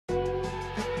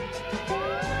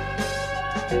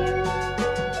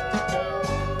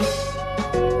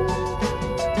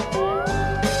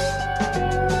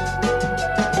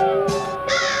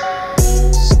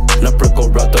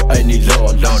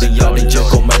Landing ya định chơi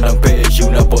con man đang pay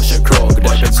you na Porsche Cross cái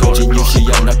đại bên số chỉ như khi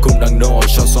yang na cùng đang nói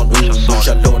cho son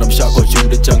cha lo nằm xa có you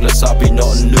để chẳng là sao bị nọ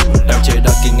lưng đang chơi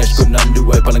đã kinh ngạc con ăn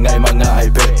đuổi phải là ngày mà ngài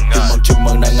về tìm mong chung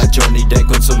mong nàng ngã Johnny đây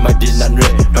con xuân mai điên ăn rể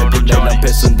mai điên đây làm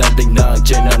pet xuân đang định nàng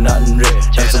chơi nàng ăn rể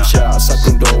đang sống xa sát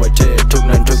cùng đồ ai thế thuốc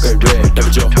nàng thuốc cái rể đâm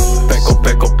cho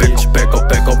back up bitch back up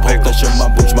ta chơi mà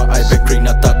buồn mà ai về green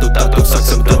na ta tu sắc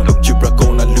sầm tơ you bra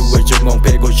con na lưu ai chung ngon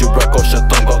pe go you bra con shut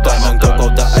tông ta nàng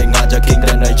tông ta ai ngã ra kinh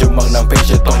đây này chung mong nàng pe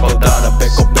shut tông ta là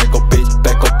back up bitch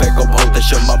back up ta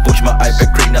chơi mà buồn mà ai về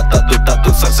green na ta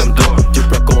tu sắc sầm tơ you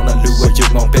bra con na lưu ai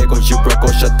chung ngon pe go you bra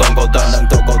con shut tông ta nàng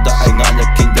tông ta ai ngã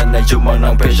ra kinh đây này chung mong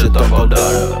nàng pe shut tông ta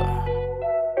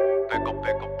back up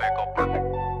bitch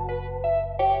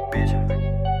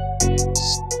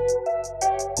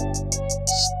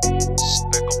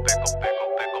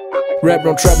Rap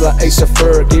on trap like Ace of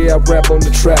Ferg, yeah I rap on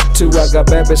the trap too. I got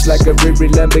bad bitch like a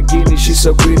Riri Lamborghini, she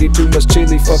so greedy, too much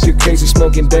chili. Fuck you crazy,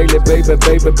 smoking daily, baby,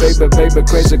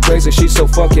 crazy. She so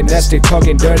fucking nasty,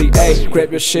 talking dirty. Ayy,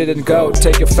 grab your shit and go,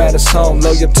 take your fattest home.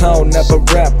 Lower your tone, never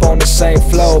rap on the same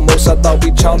flow. Most I thought we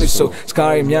Tony, so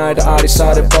Sky nhai the I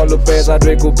decided follow bears. I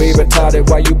drink will be retarded.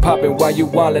 Why you poppin'? Why you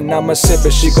wildin'? I'ma sip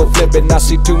it, she go flip it. I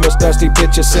see too much thirsty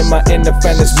bitches in my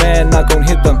independence, man. Not gon'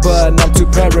 hit them, but I'm too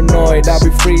paranoid. I be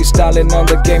freestyling on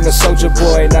the game of Soldier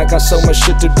Boy, and I got so much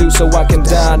shit to do, so I can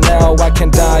die now, I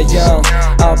can die young.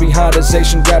 I'll be hot as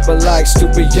Asian rapper like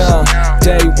stupid young.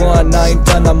 Day one, I ain't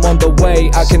done, I'm on the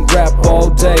way. I can rap all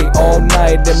day, all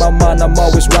night. In my mind, I'm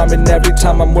always rhyming every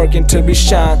time I'm working to be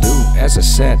shine. Dude, as I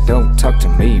said, don't talk to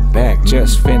me back.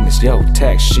 Just finish your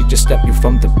text, she just stepped you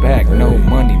from the back. No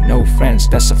money, no friends,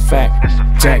 that's a fact.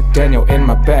 Jack Daniel in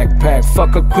my backpack,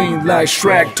 fuck a queen like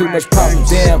Shrek. Too much problem,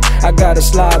 damn, I gotta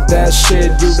slide that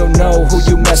shit. You don't know who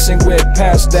you messing with,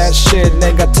 past that shit.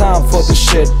 Ain't got time for the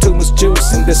shit, too much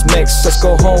juice in this mix. Let's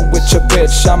go home with your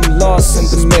bitch, I'm lost in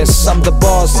the mist. I'm the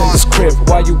boss in this crib,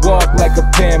 why you walk like a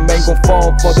pimp? Ain't gon'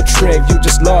 fall for the trick, you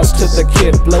just lost to the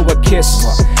kid. Blow a kiss,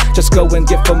 just go and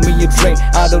get for me a drink.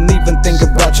 I don't even think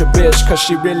about your bitch, cause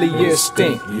she really is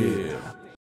stink.